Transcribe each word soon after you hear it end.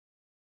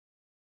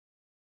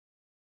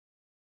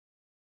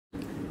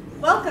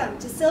Welcome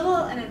to Civil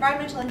and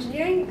Environmental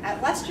Engineering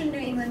at Western New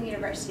England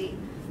University.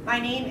 My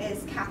name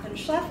is Katherine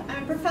Schleff.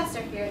 I'm a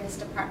professor here in this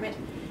department.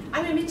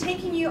 I'm going to be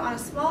taking you on a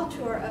small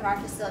tour of our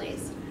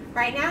facilities.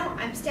 Right now,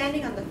 I'm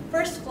standing on the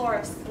first floor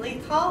of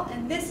Sleeth Hall,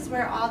 and this is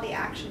where all the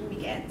action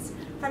begins.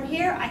 From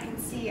here, I can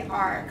see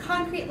our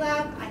concrete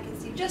lab. I can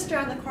see just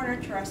around the corner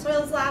to our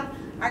soils lab,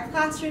 our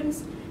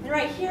classrooms, and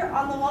right here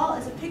on the wall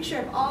is a picture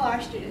of all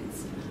our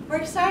students. We're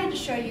excited to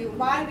show you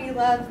why we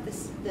love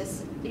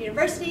this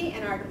university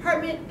and our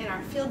department and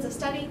our fields of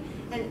study,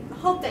 and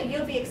hope that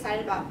you'll be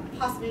excited about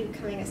possibly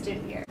becoming a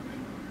student here.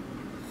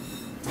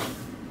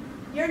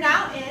 You're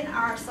now in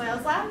our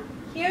soils lab.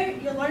 Here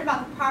you'll learn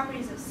about the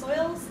properties of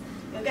soils.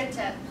 You'll get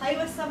to play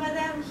with some of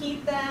them,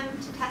 heat them,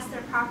 to test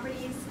their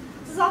properties.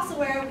 This is also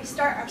where we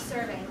start our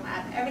surveying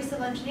lab. Every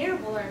civil engineer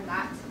will learn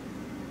that.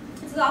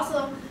 This is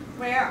also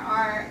where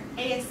our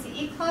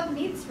ASCE club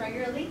meets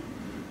regularly.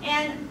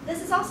 And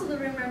this is also the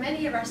room where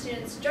many of our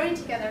students join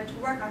together to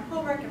work on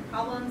homework and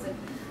problems and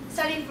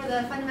study for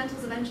the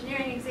fundamentals of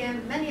engineering exam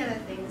and many other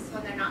things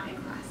when they're not in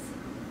class.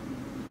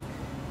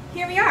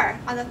 Here we are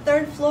on the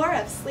third floor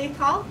of Sleeth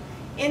Hall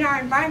in our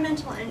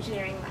environmental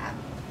engineering lab.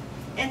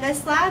 In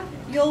this lab,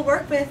 you'll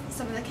work with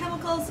some of the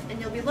chemicals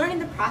and you'll be learning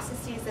the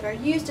processes that are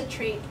used to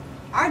treat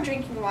our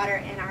drinking water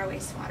and our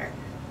wastewater,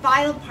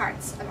 vital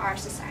parts of our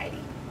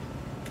society.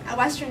 At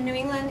Western New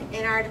England,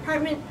 in our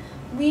department,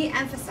 we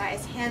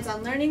emphasize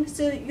hands-on learning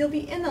so that you'll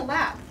be in the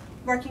lab,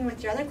 working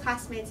with your other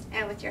classmates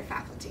and with your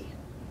faculty.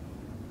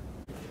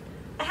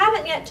 I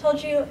haven't yet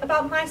told you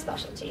about my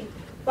specialty,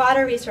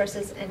 water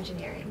resources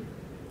engineering.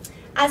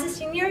 As a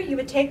senior, you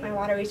would take my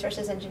water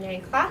resources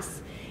engineering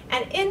class,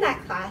 and in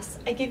that class,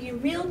 I give you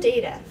real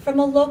data from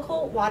a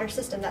local water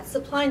system that's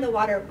supplying the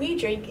water we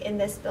drink in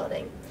this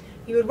building.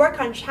 You would work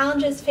on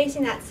challenges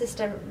facing that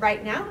system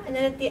right now, and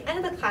then at the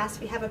end of the class,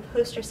 we have a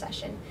poster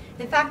session.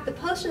 In fact, the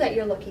poster that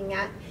you're looking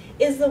at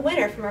is the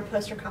winner from our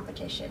poster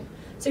competition.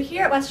 So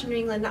here at Western New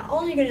England, not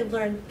only are you going to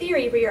learn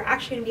theory, but you're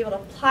actually going to be able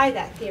to apply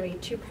that theory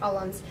to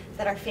problems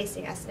that are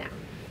facing us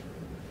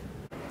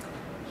now.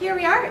 Here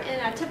we are in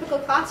our typical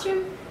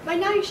classroom. By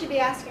now you should be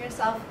asking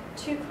yourself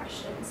two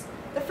questions.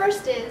 The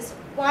first is,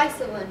 why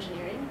civil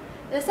engineering?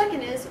 And the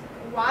second is,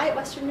 why at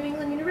Western New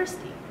England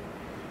University?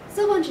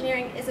 Civil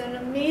engineering is an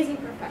amazing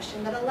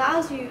profession that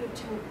allows you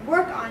to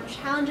work on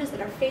challenges that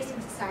are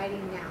facing society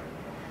now.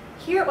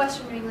 Here at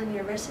Western New England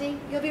University,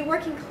 you'll be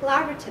working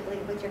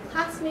collaboratively with your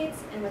classmates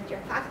and with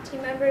your faculty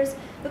members.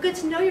 You'll get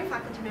to know your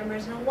faculty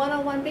members on a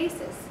one-on-one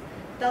basis.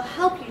 They'll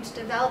help you to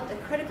develop the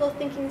critical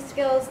thinking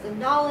skills, the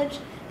knowledge,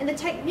 and the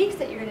techniques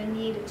that you're going to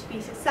need to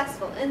be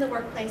successful in the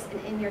workplace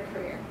and in your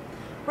career.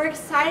 We're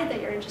excited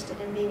that you're interested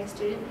in being a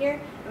student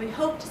here, and we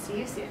hope to see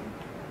you soon.